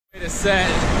It's set.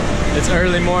 It's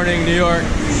early morning, New York.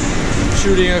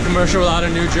 Shooting a commercial out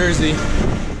of New Jersey.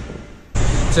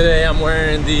 Today I'm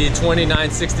wearing the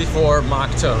 2964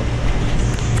 Mach Toe.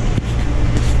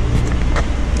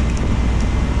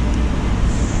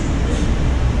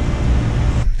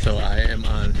 So I am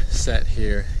on set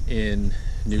here in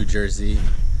New Jersey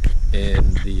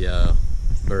in the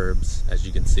burbs, as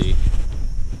you can see.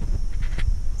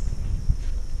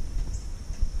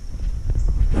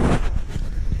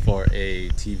 For a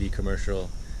TV commercial,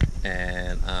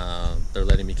 and they're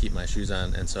letting me keep my shoes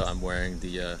on, and so I'm wearing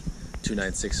the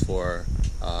 2964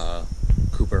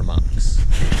 Cooper Machs.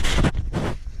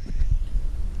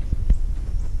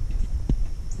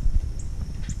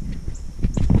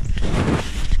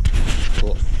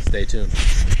 Cool, stay tuned.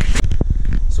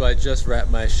 So I just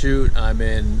wrapped my shoot. I'm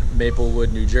in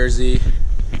Maplewood, New Jersey.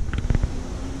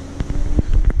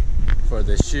 For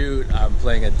the shoot, I'm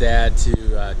playing a dad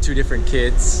to two different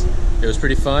kids. It was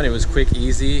pretty fun, it was quick,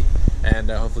 easy, and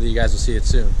hopefully you guys will see it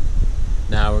soon.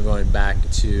 Now we're going back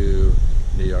to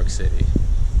New York City.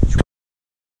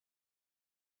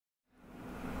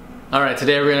 Alright,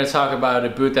 today we're going to talk about a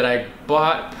boot that I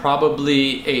bought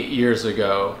probably 8 years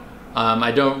ago.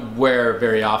 I don't wear it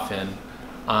very often,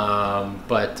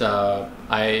 but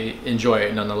I enjoy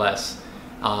it nonetheless.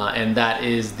 And that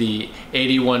is the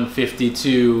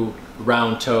 8152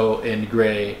 round toe in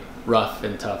gray rough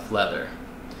and tough leather.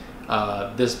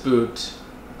 This boot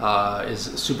is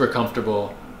super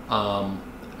comfortable.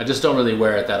 I just don't really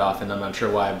wear it that often. I'm not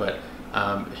sure why, but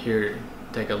here,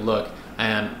 take a look.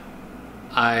 And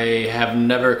I have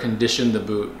never conditioned the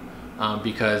boot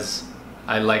because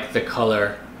I like the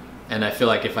color, and I feel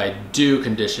like if I do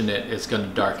condition it, it's going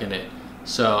to darken it.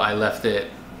 So I left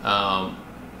it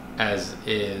as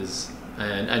is.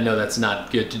 And I know that's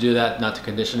not good to do that, not to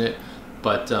condition it,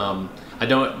 but I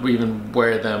don't even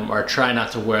wear them, or try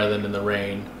not to wear them in the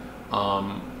rain,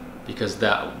 because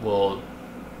that will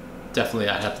definitely,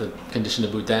 I'd have to condition the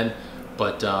boot then,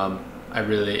 but I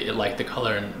really like the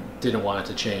color and didn't want it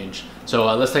to change. So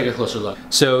let's take a closer look.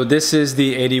 So this is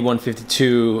the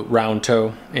 8152 round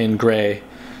toe in gray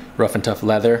rough and tough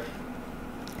leather.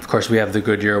 Of course we have the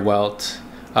Goodyear welt.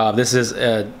 This is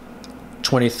a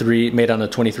 23, made on a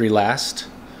 23 last,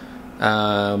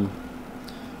 and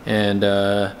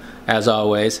as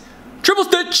always, triple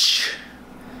stitch.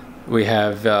 We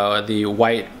have the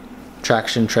white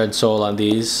traction tread sole on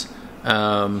these.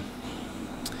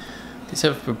 These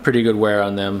have a pretty good wear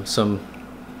on them, some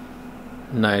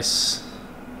nice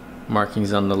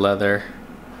markings on the leather.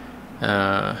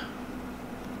 Like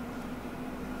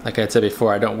I said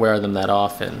before, I don't wear them that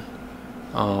often.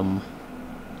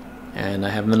 And I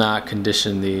have not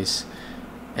conditioned these,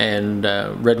 and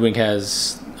Red Wing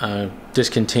has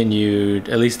discontinued,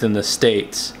 at least in the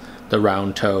States, the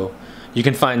round toe. You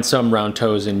can find some round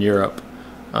toes in Europe,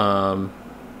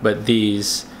 but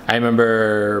these, I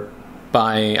remember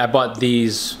buying, I bought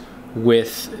these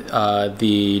with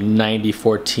the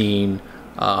 9014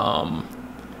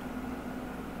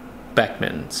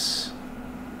 Beckmans,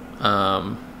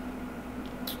 I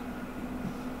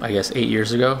guess 8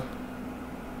 years ago.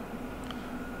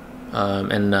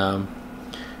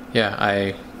 Yeah,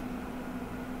 I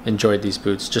enjoyed these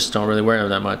boots, just don't really wear them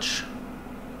that much.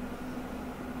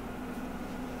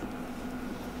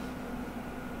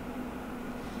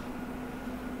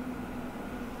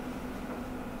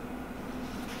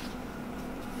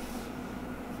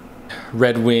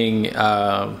 Red Wing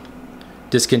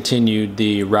discontinued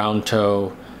the round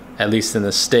toe, at least in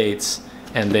the States,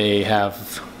 and they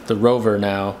have the Rover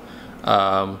now,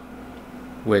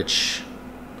 which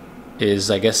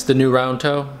is, I guess, the new round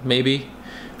toe, maybe,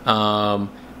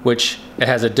 which it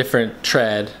has a different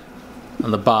tread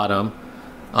on the bottom.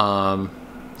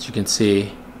 As you can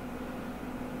see,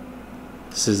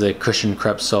 this is a cushion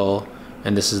crepe sole,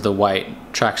 and this is the white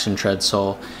traction tread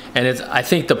sole. And it's, I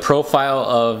think the profile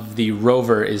of the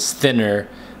Rover is thinner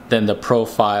than the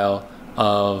profile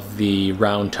of the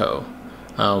round toe.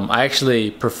 I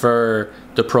actually prefer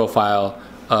the profile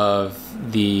of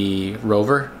the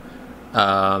Rover.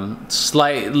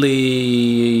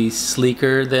 Slightly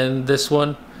sleeker than this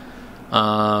one,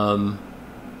 but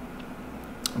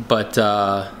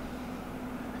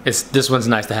this one's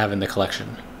nice to have in the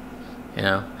collection. You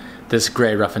know, this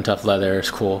gray rough and tough leather is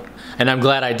cool, and I'm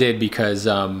glad I did, because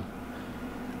I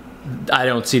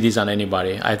don't see these on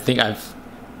anybody. I think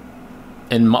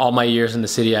in all my years in the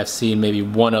city, I've seen maybe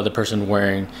one other person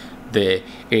wearing the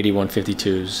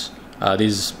 8152s.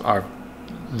 These are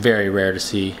very rare to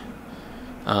see.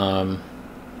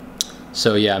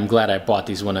 So yeah, I'm glad I bought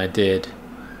these when I did,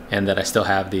 and that I still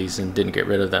have these and didn't get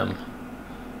rid of them.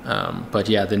 But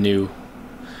yeah, the new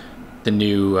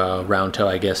new round toe,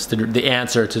 I guess. The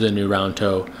answer to the new round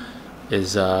toe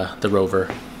is the Rover.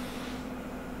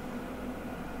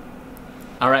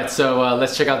 All right, so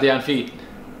let's check out the on feet.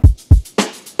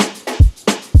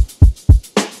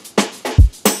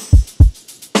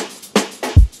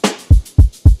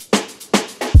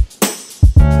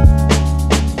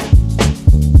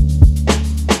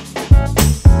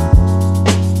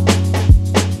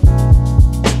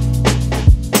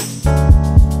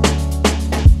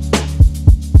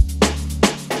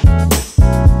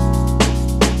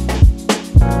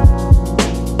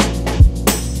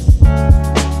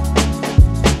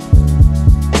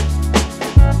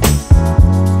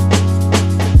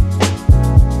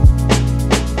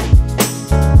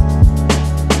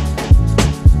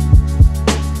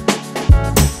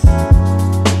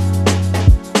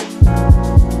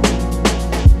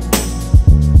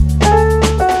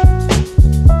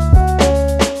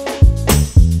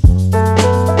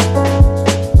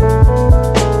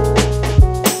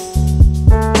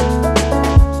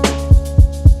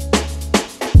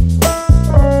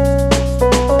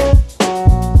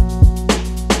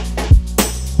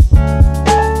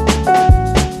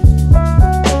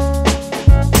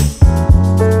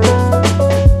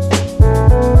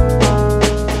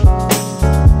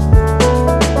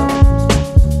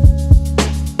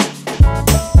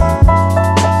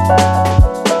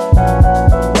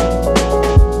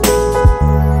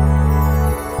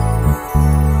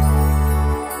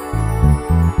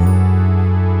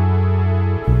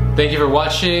 Thank you for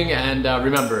watching, and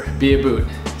remember, be a boot.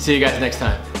 See you guys next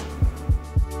time.